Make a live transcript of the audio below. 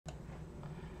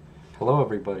Hello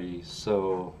everybody,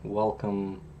 so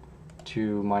welcome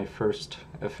to my first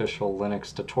official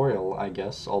Linux tutorial, I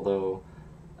guess, although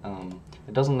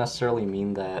it doesn't necessarily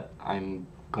mean that I'm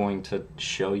going to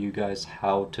show you guys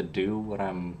how to do what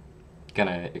I'm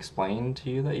gonna explain to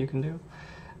you that you can do,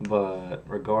 but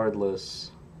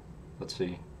regardless, let's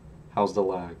see, how's the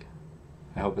lag?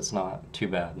 I hope it's not too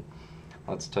bad.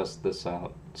 Let's test this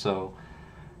out. So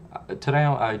today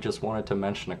I just wanted to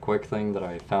mention a quick thing that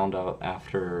I found out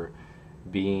after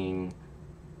being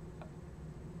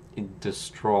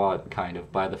distraught kind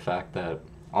of by the fact that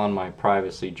on my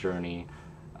privacy journey,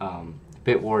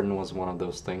 Bitwarden was one of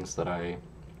those things that I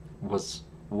was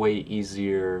way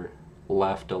easier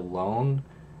left alone,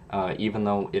 even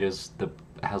though it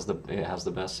has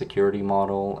the best security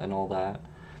model and all that.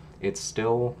 It's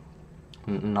still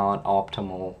not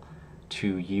optimal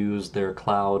to use their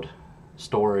cloud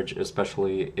storage,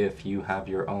 especially if you have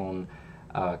your own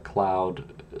cloud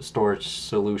storage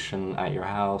solution at your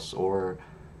house, or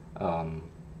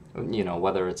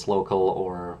whether it's local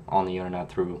or on the internet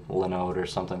through Linode or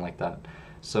something like that.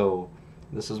 So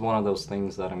this is one of those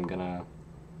things that I'm gonna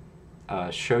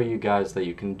show you guys that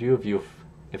you can do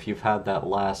if you've had that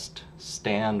last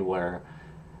stand where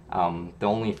the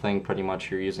only thing pretty much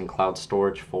you're using cloud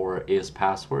storage for is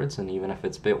passwords, and even if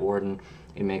it's Bitwarden,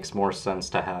 it makes more sense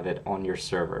to have it on your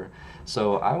server.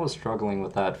 So I was struggling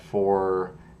with that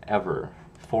for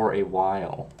a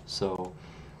while. So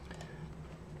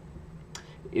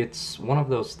it's one of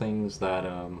those things that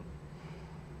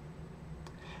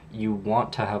you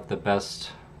want to have the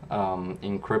best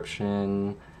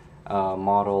encryption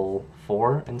model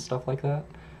for and stuff like that.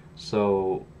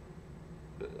 So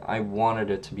I wanted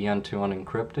it to be end-to-end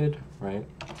encrypted, right?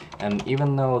 And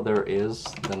even though there is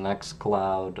the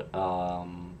Nextcloud,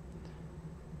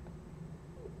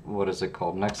 what is it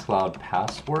called? Nextcloud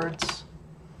Passwords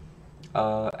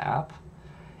app,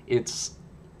 it's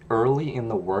early in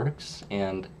the works,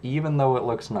 and even though it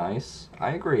looks nice,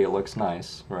 I agree it looks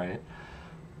nice, right?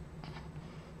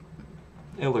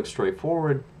 It looks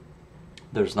straightforward,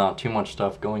 there's not too much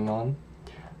stuff going on,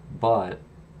 but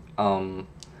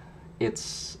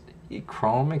it's a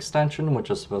Chrome extension,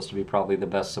 which is supposed to be probably the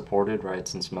best supported, right,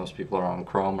 since most people are on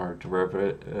Chrome or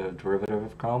derivative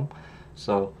of Chrome.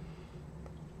 So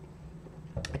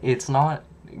it's not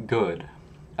good.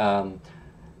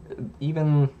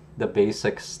 Even the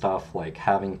basic stuff like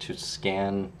having to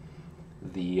scan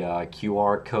the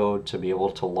QR code to be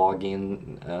able to log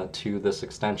in to this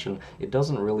extension, it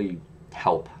doesn't really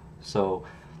help. So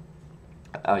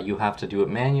you have to do it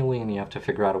manually, and you have to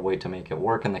figure out a way to make it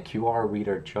work, and the QR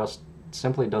reader just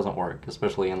simply doesn't work,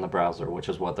 especially in the browser, which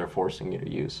is what they're forcing you to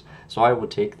use. So I would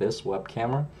take this web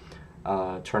camera,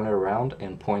 turn it around,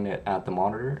 and point it at the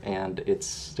monitor, and it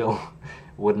still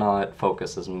would not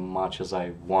focus as much as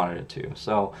I wanted it to.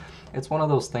 So it's one of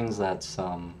those things that's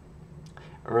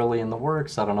early in the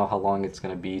works. I don't know how long it's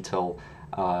going to be till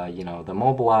the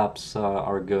mobile apps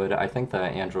are good. I think the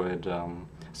Android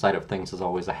side of things is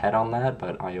always ahead on that,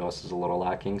 but iOS is a little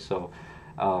lacking. So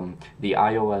the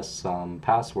iOS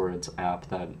Passwords app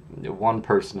that one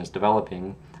person is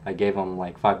developing, I gave them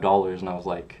like $5, and I was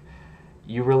like,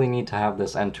 you really need to have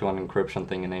this end-to-end encryption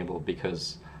thing enabled,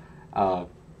 because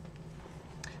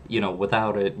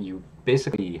without it, you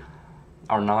basically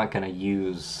are not going to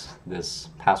use this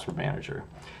password manager.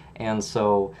 And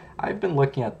so I've been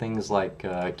looking at things like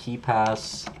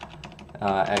KeePassXC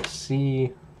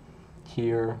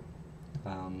here,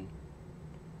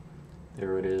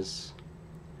 there it is,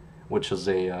 which is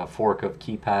a fork of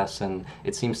KeePass, and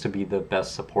it seems to be the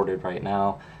best supported right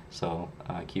now. So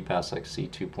KeePassXC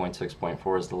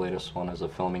 2.6.4 is the latest one as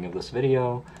of filming of this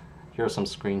video. Here are some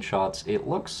screenshots. It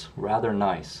looks rather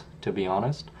nice, to be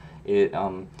honest. It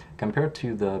compared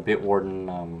to the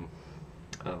Bitwarden,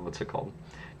 what's it called?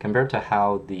 Compared to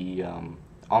how the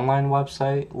online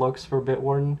website looks for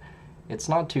Bitwarden, it's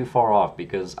not too far off,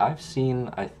 because I've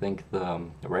seen, I think, the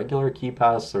regular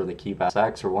KeePass or the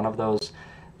KeePassX or one of those.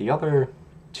 The other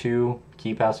two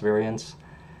KeePass variants,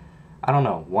 I don't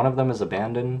know, one of them is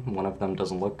abandoned, one of them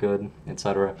doesn't look good,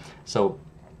 etc. So,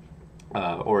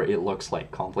 or it looks like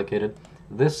complicated.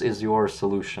 This is your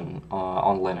solution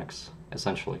on Linux,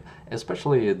 essentially.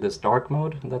 Especially this dark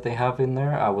mode that they have in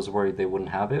there. I was worried they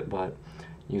wouldn't have it, but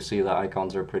you see the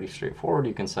icons are pretty straightforward.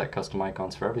 You can set custom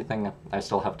icons for everything. I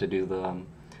still have to do the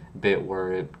bit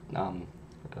where it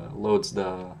loads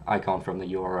the icon from the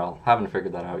URL. Haven't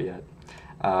figured that out yet.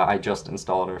 I just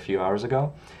installed it a few hours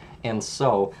ago. And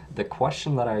so the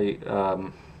question that I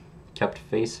kept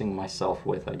facing myself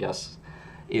with, I guess,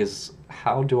 is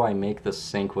how do I make this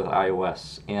sync with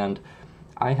iOS? And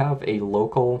I have a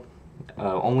local,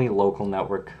 only local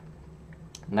network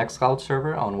Nextcloud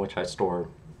server on which I store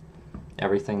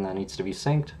everything that needs to be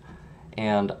synced,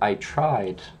 and I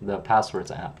tried the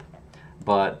Passwords app,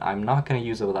 but I'm not going to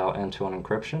use it without end-to-end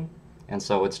encryption, and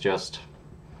so it's just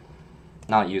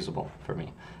not usable for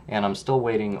me. And I'm still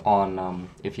waiting on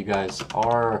if you guys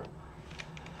are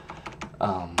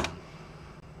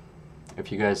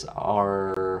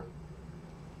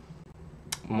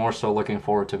more so looking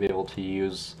forward to be able to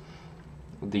use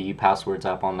the Passwords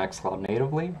app on Nextcloud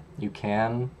natively, you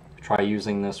can try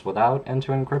using this without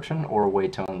end-to-end encryption or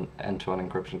wait till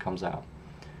end-to-end encryption comes out.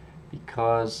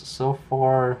 Because so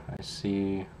far I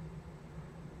see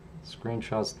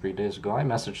screenshots 3 days ago. I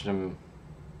messaged him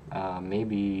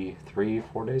maybe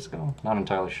 3-4 days ago, not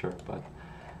entirely sure, but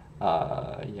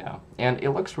yeah, and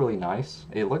it looks really nice.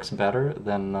 It looks better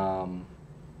than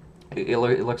it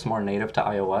looks more native to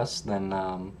iOS than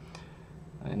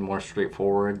and more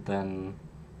straightforward than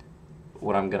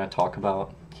what I'm gonna talk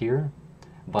about here.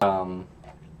 But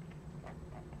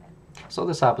so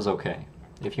this app is okay.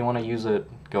 If you want to use it,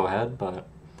 go ahead. But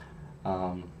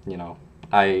you know,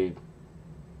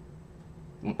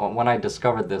 when I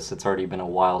discovered this, it's already been a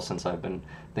while since I've been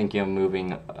thinking of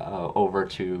moving over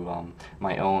to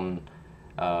my own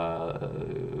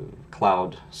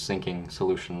cloud syncing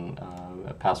solution,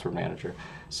 password manager.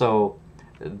 So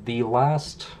the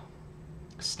last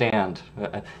stand,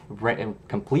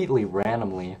 completely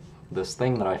randomly, this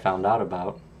thing that I found out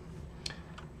about,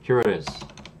 here it is.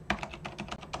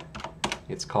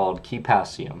 It's called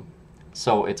KeePassium.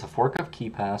 So it's a fork of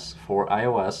KeePass for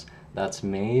iOS that's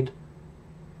made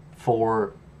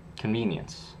for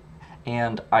convenience.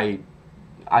 And I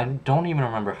don't even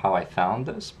remember how I found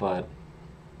this, but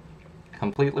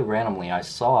completely randomly I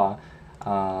saw,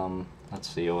 let's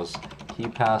see, it was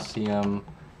KeePassium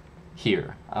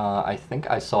here. I think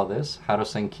I saw this, how to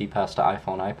sync KeePass to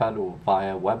iPhone, iPad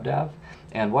via WebDAV.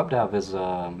 And WebDAV is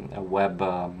a web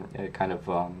kind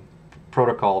of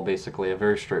protocol, basically, a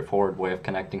very straightforward way of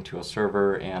connecting to a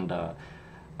server and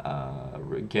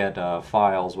get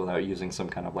files without using some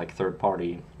kind of like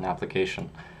third-party application.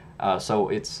 So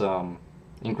it's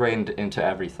ingrained into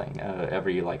everything,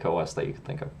 every like OS that you can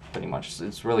think of, pretty much.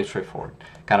 It's really straightforward,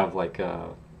 kind of like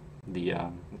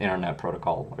the internet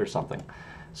protocol or something.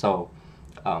 So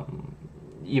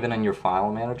even in your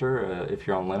file manager, if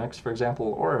you're on Linux, for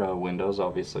example, or Windows,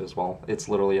 obviously, as well, it's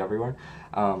literally everywhere.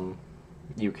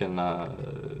 You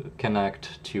can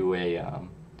connect to a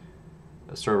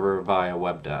server via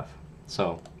WebDAV.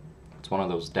 So it's one of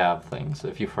those DAV things.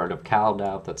 If you've heard of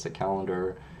CalDAV, that's the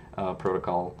calendar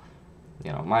protocol.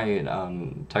 You know, my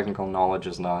technical knowledge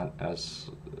is not as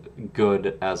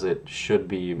good as it should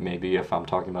be, maybe, if I'm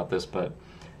talking about this, but,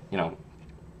 you know,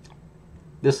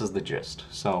 this is the gist.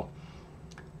 So,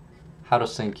 how to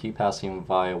sync KeePassium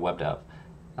via WebDAV.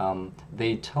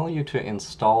 They tell you to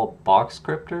install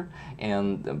Boxcryptor,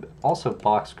 and also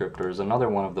Boxcryptor is another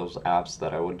one of those apps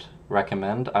that I would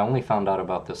recommend. I only found out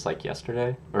about this like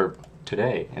yesterday, or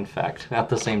today, in fact, at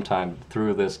the same time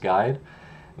through this guide.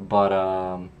 But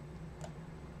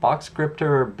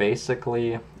Boxcryptor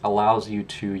basically allows you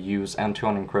to use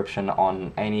end-to-end encryption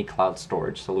on any cloud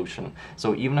storage solution.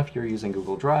 So even if you're using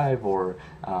Google Drive or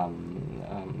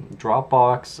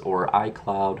Dropbox or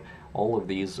iCloud, all of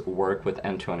these work with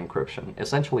end-to-end encryption.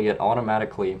 Essentially, it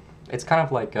automatically, it's kind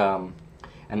of like an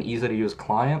easy-to-use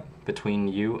client between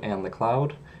you and the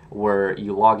cloud, where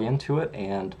you log into it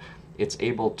and it's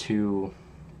able to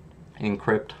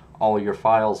encrypt all your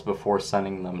files before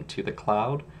sending them to the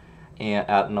cloud, and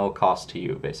at no cost to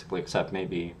you, basically, except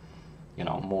maybe, you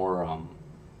know, more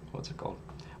what's it called?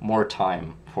 More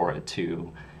time for it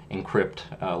to encrypt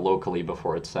locally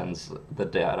before it sends the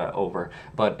data over.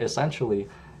 But essentially,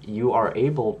 you are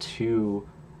able to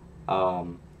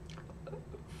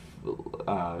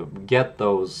get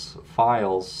those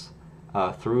files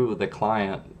through the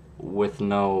client with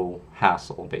no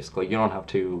hassle, basically. You don't have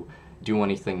to do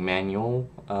anything manual,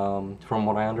 from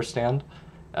what I understand,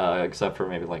 except for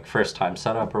maybe like first time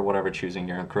setup or whatever, choosing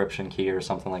your encryption key or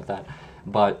something like that.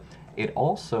 But it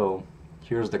also,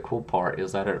 here's the cool part,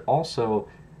 is that it also,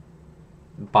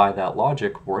 by that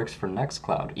logic, works for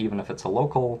Nextcloud, even if it's a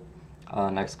local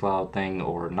Nextcloud thing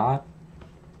or not.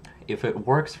 If it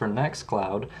works for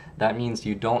Nextcloud, that means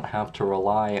you don't have to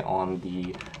rely on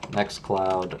the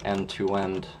Nextcloud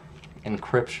end-to-end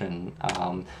encryption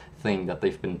thing that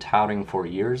they've been touting for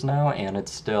years now, and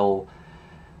it's still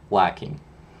lacking.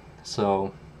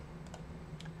 So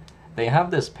they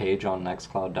have this page on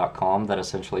nextcloud.com that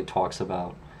essentially talks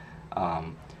about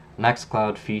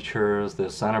Nextcloud features,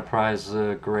 this enterprise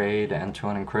grade,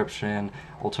 end-to-end encryption,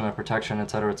 ultimate protection,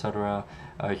 etc., etc.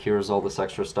 Here's all this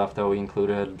extra stuff that we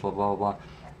included, blah, blah, blah.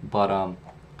 But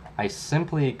I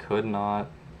simply could not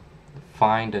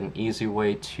find an easy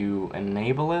way to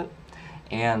enable it,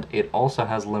 and it also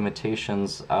has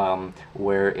limitations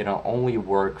where it'll only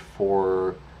work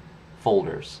for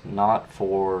folders, not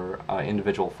for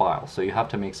individual files. So you have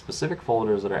to make specific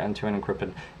folders that are end-to-end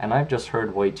encrypted, and I've just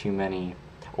heard way too many,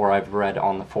 or I've read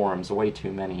on the forums way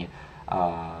too many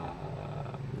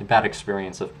bad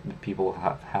experiences people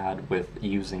have had with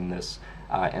using this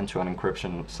end-to-end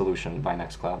encryption solution by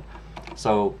Nextcloud.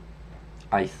 So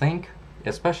I think,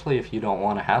 especially if you don't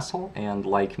want to hassle, and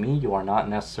like me, you are not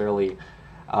necessarily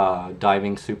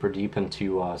diving super deep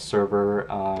into server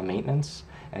maintenance,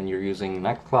 and you're using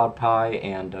Nextcloud Pi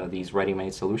and these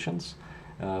ready-made solutions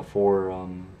for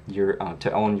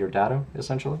to own your data,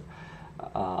 essentially.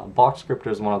 Boxcryptor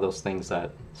is one of those things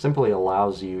that simply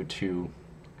allows you to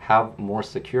have more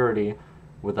security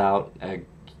without a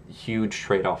huge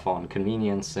trade-off on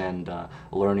convenience and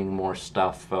learning more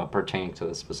stuff pertaining to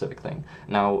the specific thing.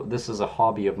 Now, this is a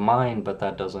hobby of mine, but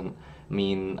that doesn't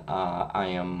mean I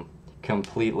am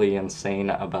completely insane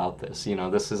about this. You know,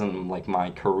 this isn't like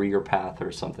my career path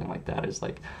or something like that. It's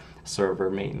like server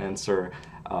maintenance or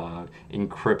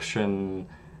encryption,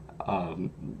 I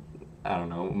don't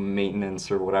know, maintenance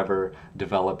or whatever,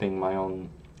 developing my own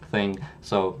thing.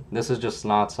 So this is just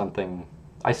not something,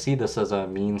 I see this as a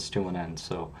means to an end.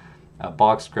 So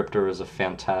Boxcryptor is a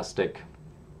fantastic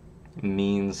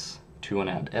means to an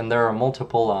end. And there are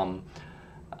multiple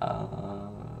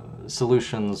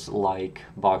solutions like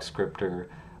Boxcryptor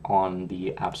on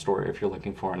the App Store if you're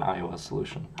looking for an iOS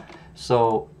solution.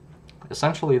 So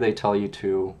essentially they tell you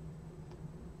to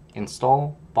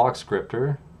install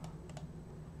Boxcryptor.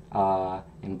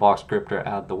 In Boxcryptor,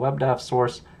 add the WebDAV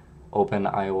source, open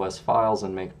iOS files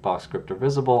and make Boxcryptor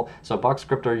visible. So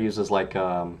Boxcryptor uses like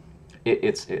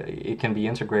it can be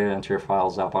integrated into your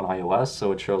Files app on iOS,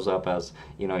 so it shows up as,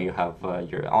 you know, you have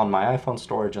your on my iPhone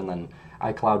storage and then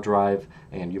iCloud Drive,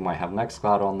 and you might have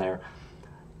Nextcloud on there.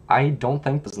 I don't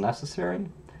think this is necessary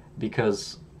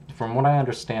because, from what I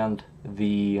understand,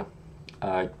 the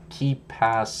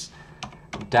KeePass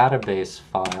database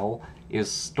file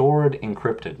is stored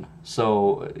encrypted.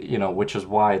 So, you know, which is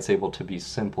why it's able to be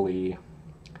simply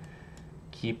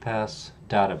KeePass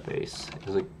database.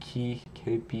 Is it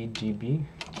KPDB?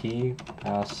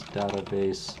 KeePass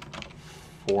database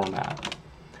format.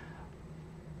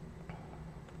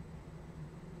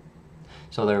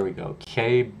 So there we go.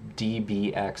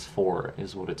 KDBX4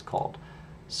 is what it's called.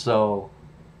 So,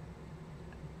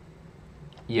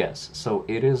 yes, so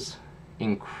it is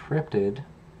encrypted.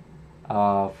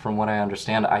 From what I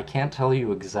understand, I can't tell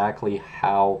you exactly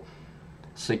how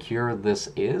secure this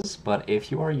is, but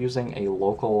if you are using a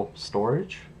local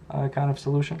storage kind of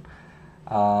solution,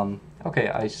 okay,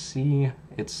 I see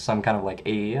it's some kind of like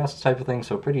AES type of thing,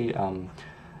 so pretty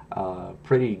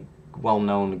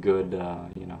well-known, good,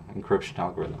 you know, encryption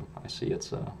algorithm. I see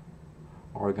it's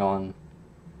Oregon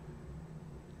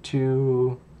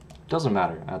 2. Doesn't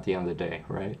matter at the end of the day,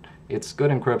 right? It's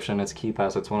good encryption, it's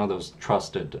KeePass, it's one of those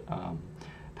trusted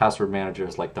password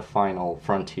managers, like the final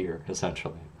frontier,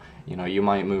 essentially. You know, you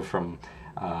might move from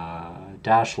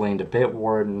Dashlane to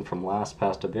Bitwarden, from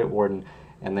LastPass to Bitwarden,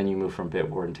 and then you move from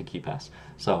Bitwarden to KeePass.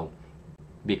 So,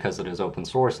 because it is open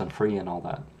source and free and all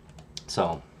that.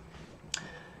 So,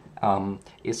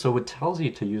 so it tells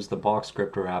you to use the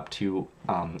Boxcryptor app to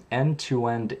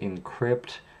end-to-end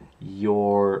encrypt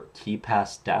your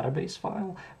KeePass database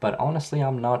file, but honestly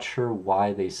I'm not sure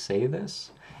why they say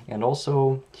this. And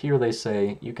also here they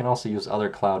say you can also use other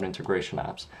cloud integration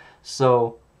apps.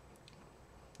 So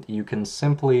you can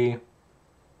simply,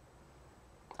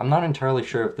 I'm not entirely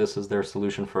sure if this is their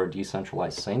solution for a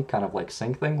decentralized sync, kind of like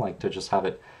sync thing, like to just have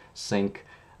it sync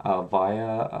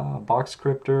via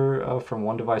Boxcryptor from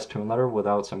one device to another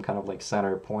without some kind of like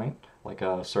center point, like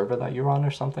a server that you run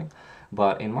or something.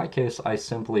 But in my case, I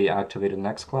simply activated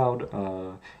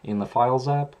Nextcloud in the Files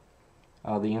app,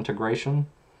 the integration.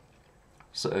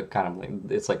 So kind of like,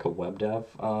 it's like a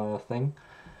WebDAV thing.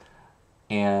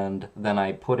 And then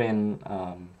I put in,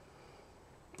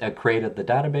 I created the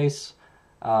database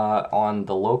on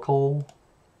the local,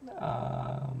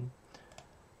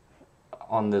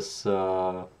 on this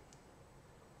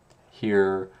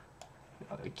here,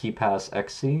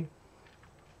 KeePassXC.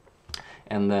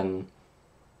 And then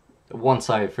once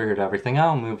I figured everything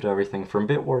out, moved everything from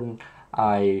Bitwarden,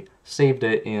 I saved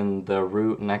it in the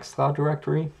root Nextcloud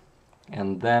directory,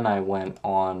 and then I went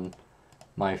on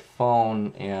my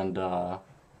phone and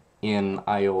in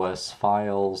iOS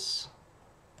files,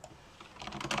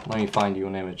 let me find you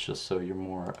an image just so you're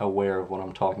more aware of what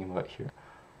I'm talking about here.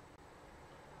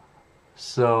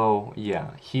 So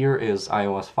yeah, here is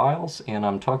iOS files, and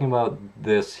I'm talking about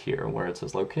this here, where it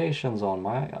says locations on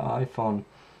my iPhone,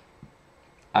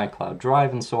 iCloud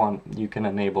Drive, and so on. You can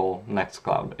enable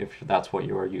Nextcloud if that's what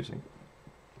you are using.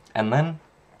 And then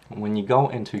when you go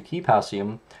into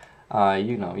KeePassium,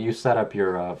 you set up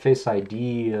your Face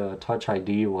ID, Touch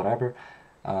ID, whatever,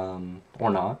 or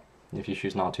not, if you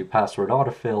choose not to, password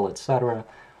autofill, etc.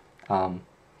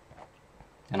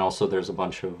 And also there's a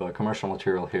bunch of commercial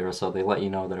material here, so they let you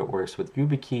know that it works with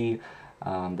YubiKey,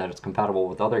 that it's compatible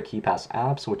with other KeePass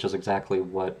apps, which is exactly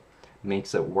what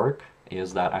makes it work,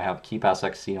 is that I have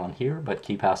KeePassXC on here, but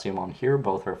KeePassium on here.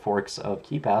 Both are forks of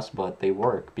KeePass, but they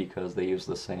work because they use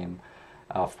the same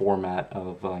format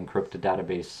of encrypted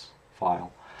database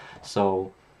file.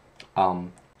 So,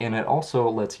 and it also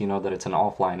lets you know that it's an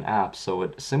offline app, so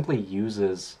it simply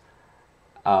uses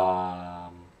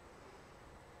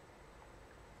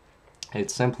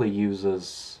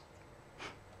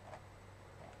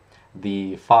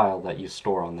the file that you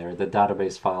store on there, the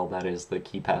database file that is the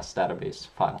KeePass database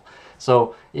file.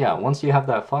 So yeah, once you have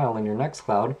that file in your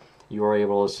Nextcloud, you are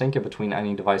able to sync it between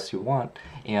any device you want,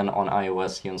 and on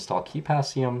iOS you install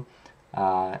KeePassium.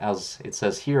 As it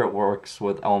says here, it works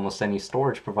with almost any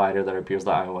storage provider that appears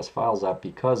the iOS Files app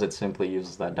because it simply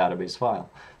uses that database file.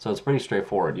 So it's pretty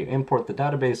straightforward. You import the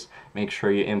database, make sure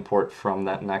you import from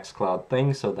that Nextcloud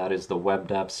thing, so that is the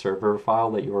WebDAV server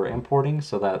file that you are importing,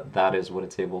 so that is what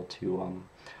it's able to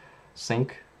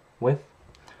sync with.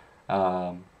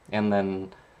 And then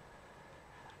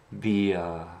the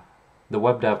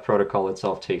WebDAV protocol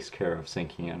itself takes care of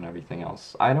syncing and everything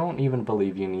else. I don't even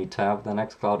believe you need to have the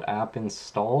Nextcloud app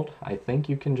installed. I think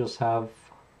you can just have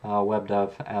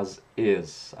WebDAV as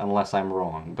is, unless I'm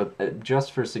wrong. But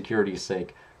just for security's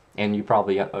sake, and you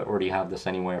probably already have this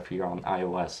anyway if you're on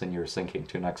iOS and you're syncing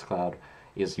to Nextcloud,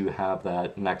 is you have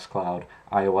that Nextcloud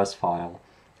iOS file,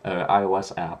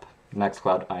 iOS app,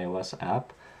 Nextcloud iOS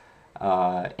app,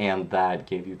 and that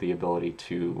gave you the ability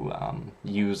to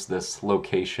use this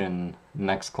location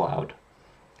Nextcloud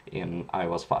in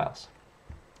iOS files.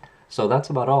 So that's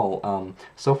about all.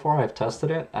 So far I've tested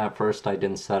it. At first I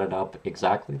didn't set it up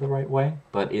exactly the right way,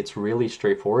 but it's really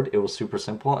straightforward. It was super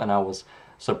simple, and I was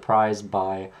surprised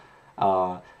by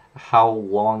how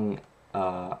long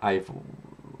I've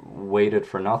waited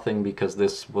for nothing, because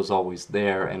this was always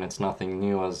there and it's nothing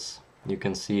new. As you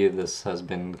can see, this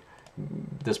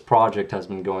project has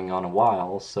been going on a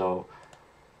while, so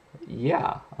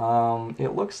yeah,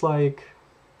 it looks like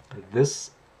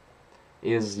this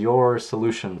is your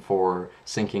solution for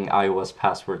syncing iOS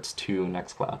passwords to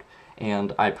Nextcloud.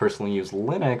 And I personally use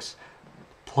Linux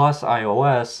plus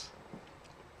iOS.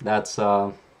 That's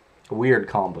a weird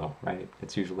combo, right?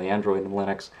 It's usually Android and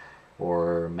Linux,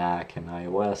 or Mac and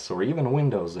iOS, or even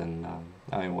Windows and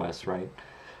iOS, right?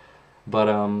 But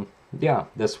yeah,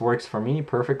 this works for me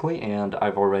perfectly, and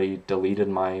I've already deleted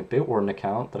my Bitwarden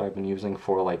account that I've been using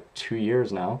for like 2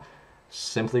 years now,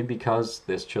 simply because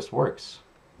this just works.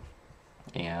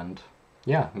 And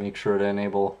yeah, make sure to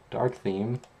enable dark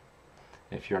theme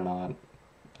if you're not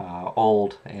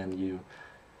old and you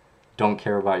don't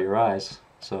care about your eyes.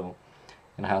 So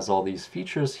it has all these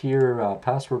features here,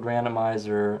 password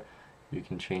randomizer. You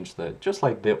can change just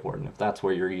like Bitwarden if that's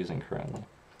what you're using currently.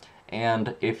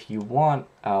 And if you want,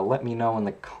 let me know in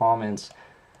the comments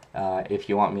if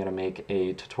you want me to make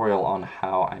a tutorial on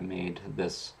how I made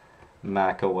this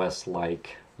Mac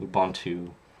OS-like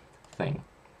Ubuntu thing,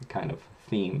 kind of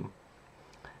theme.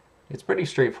 It's pretty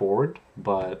straightforward,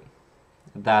 but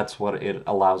that's what it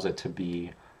allows it to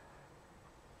be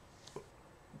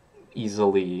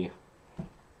easily.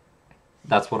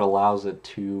 That's what allows it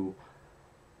to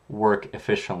work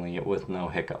efficiently with no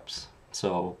hiccups.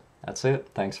 So that's it.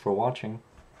 Thanks for watching.